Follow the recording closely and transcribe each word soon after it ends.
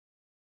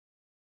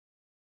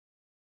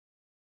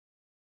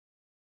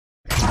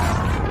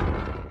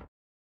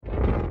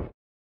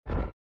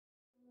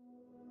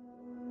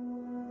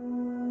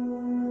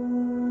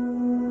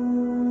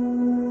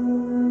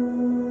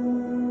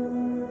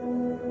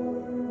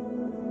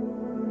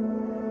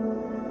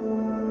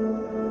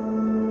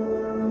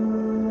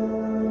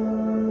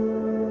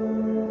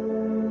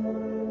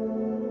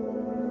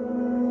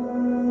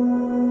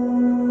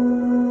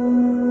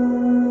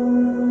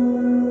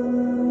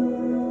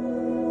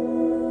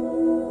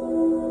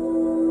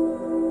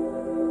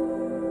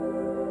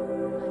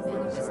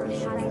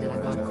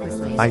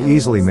I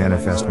easily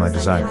manifest my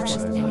desires.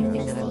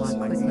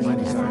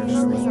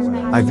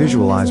 I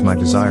visualize my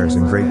desires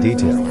in great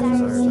detail.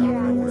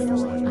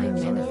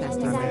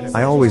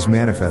 I always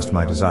manifest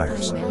my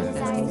desires.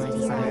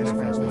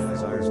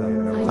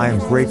 I am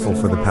grateful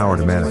for the power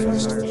to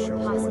manifest.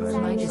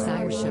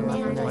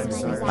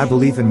 I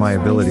believe in my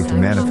ability to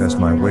manifest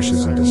my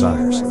wishes and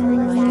desires.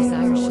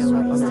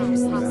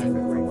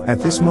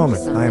 At this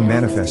moment, I am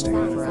manifesting.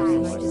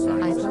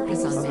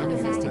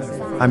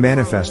 I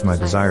manifest my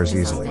desires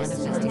easily.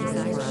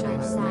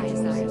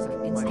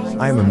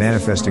 I am a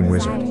manifesting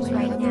wizard.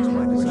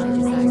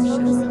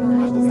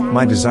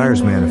 My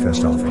desires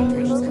manifest often.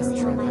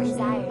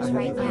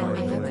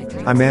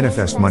 I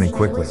manifest money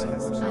quickly.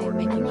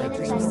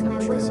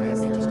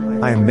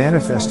 I am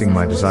manifesting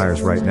my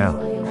desires right now.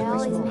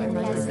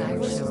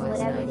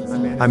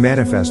 I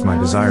manifest my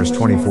desires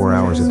 24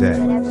 hours a day.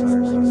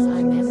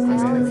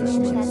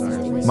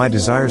 My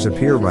desires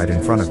appear right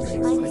in front of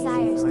me.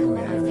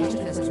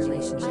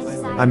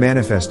 I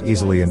manifest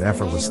easily and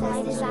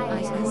effortlessly.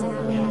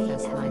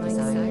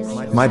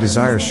 My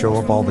desires show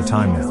up all the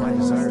time now.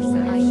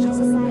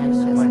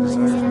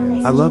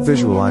 I love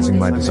visualizing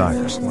my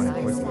desires.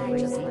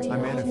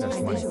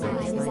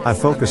 I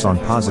focus on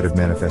positive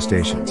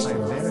manifestations.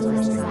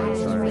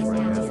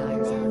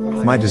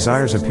 My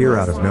desires appear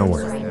out of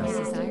nowhere.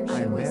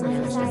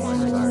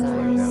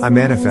 I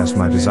manifest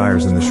my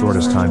desires in the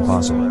shortest time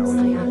possible.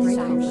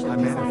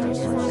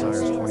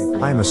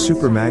 I am a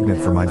super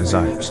magnet for my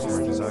desires.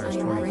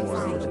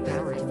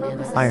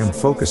 I am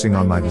focusing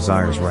on my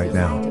desires right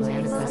now.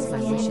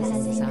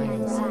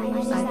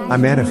 I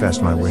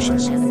manifest my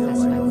wishes.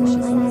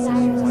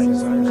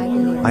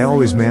 I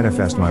always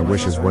manifest my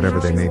wishes, whatever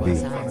they may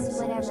be.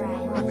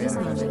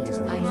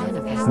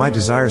 My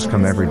desires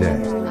come every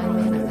day.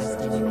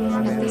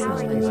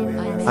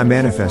 I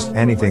manifest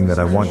anything that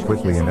I want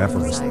quickly and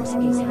effortlessly.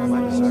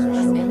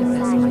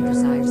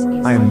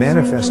 I am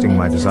manifesting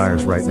my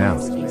desires right now.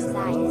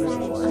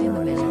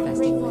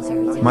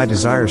 My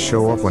desires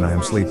show up when I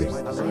am sleeping.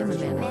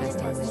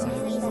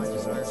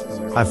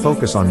 I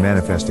focus on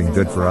manifesting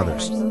good for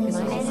others.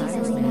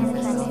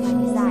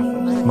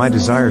 My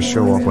desires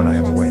show up when I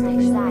am awake.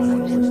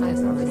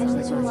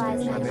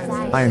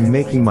 I am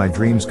making my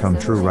dreams come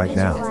true right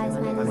now.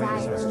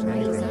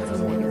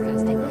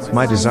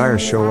 My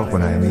desires show up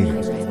when I am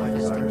eating.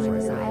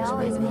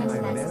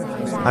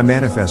 I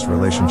manifest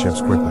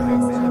relationships quickly.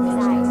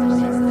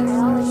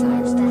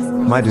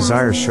 My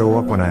desires show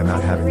up when I am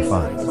out having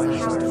fun.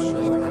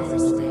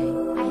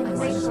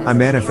 I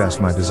manifest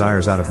my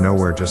desires out of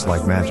nowhere just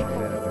like magic.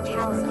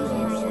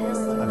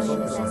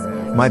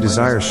 My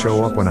desires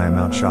show up when I am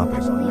out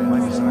shopping.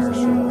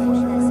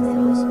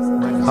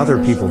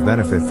 Other people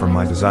benefit from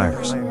my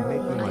desires.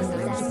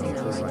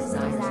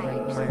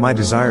 My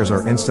desires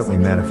are instantly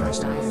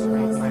manifested.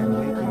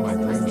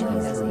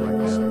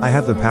 I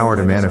have the power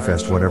to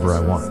manifest whatever I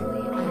want.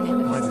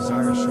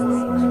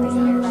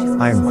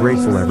 I am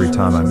grateful every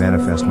time I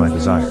manifest my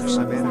desires.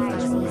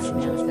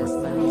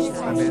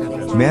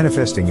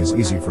 Manifesting is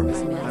easy for me.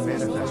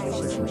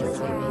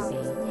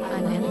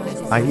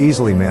 I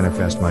easily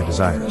manifest my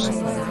desires.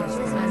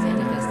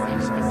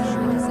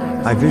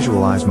 I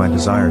visualize my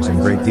desires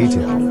in great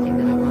detail.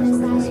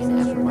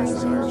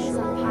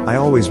 I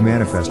always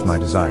manifest my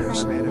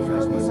desires.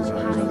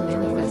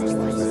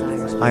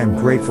 I am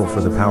grateful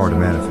for the power to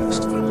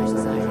manifest.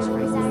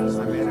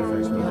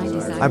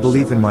 I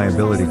believe in my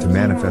ability to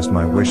manifest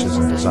my wishes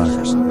and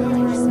desires.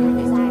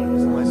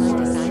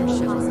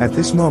 At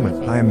this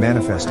moment, I am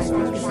manifesting.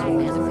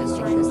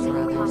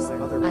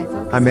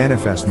 I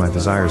manifest my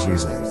desires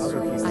easily.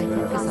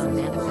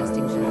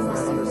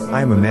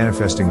 I am a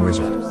manifesting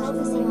wizard.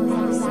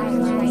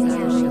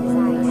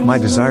 My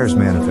desires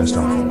manifest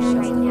often.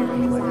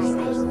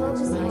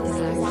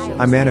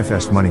 I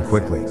manifest money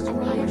quickly.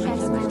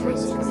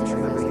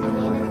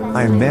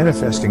 I am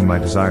manifesting my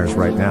desires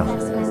right now.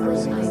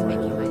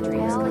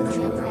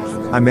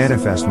 I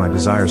manifest my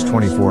desires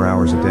 24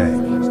 hours a day.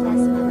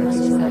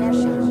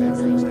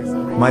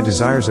 My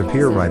desires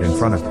appear right in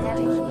front of me.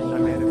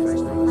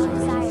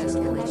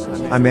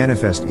 I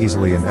manifest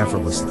easily and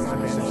effortlessly.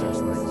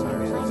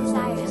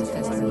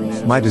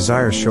 My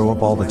desires show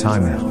up all the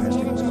time now.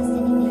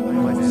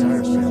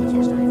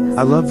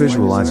 I love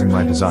visualizing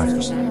my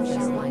desires.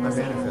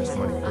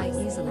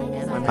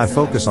 I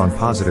focus on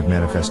positive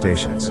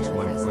manifestations.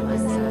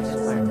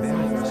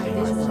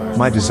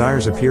 My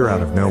desires appear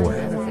out of nowhere.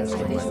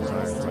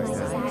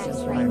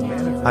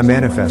 I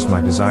manifest my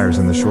desires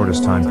in the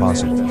shortest time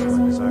possible.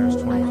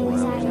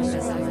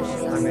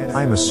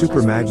 I am a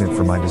super magnet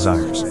for my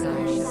desires.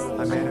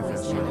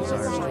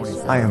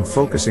 I am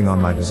focusing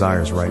on my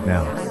desires right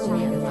now.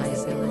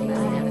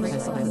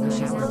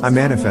 I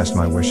manifest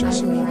my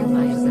wishes.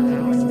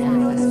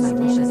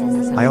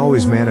 I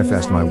always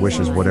manifest my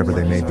wishes, whatever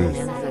they may be.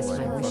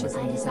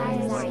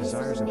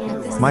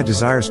 My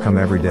desires come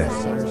every day.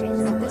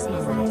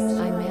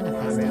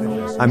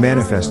 I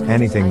manifest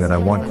anything that I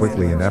want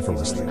quickly and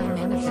effortlessly.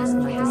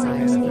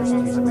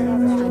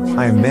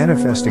 I am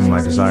manifesting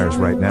my desires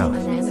right now.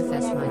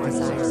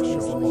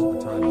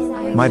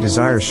 My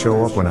desires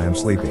show up when I am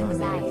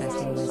sleeping.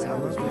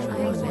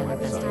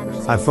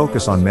 I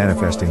focus on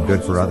manifesting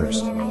good for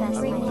others.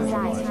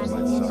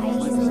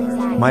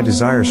 My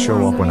desires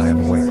show up when I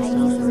am awake.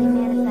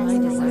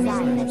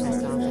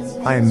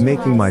 I am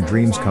making my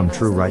dreams come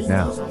true right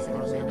now.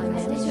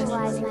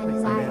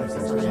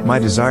 My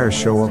desires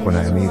show up when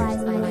I am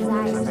eating.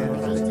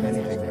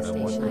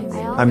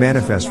 I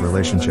manifest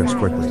relationships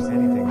quickly.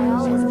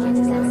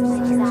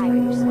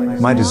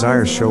 My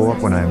desires show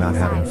up when I am out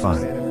having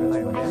fun.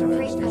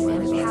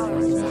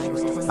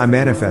 I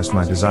manifest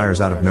my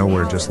desires out of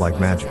nowhere just like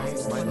magic.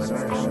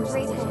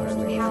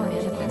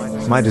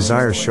 My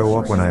desires show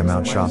up when I am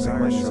out shopping.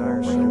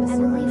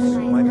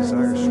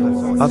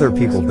 Other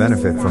people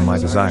benefit from my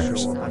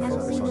desires.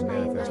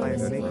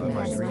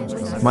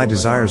 My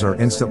desires are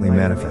instantly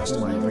manifest.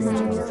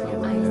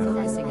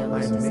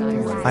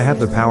 I have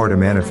the power to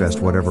manifest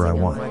whatever I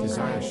want.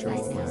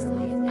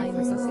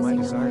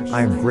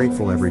 I am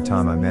grateful every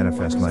time I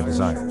manifest my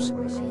desires.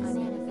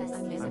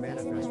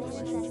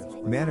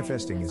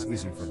 Manifesting is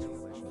easy for me.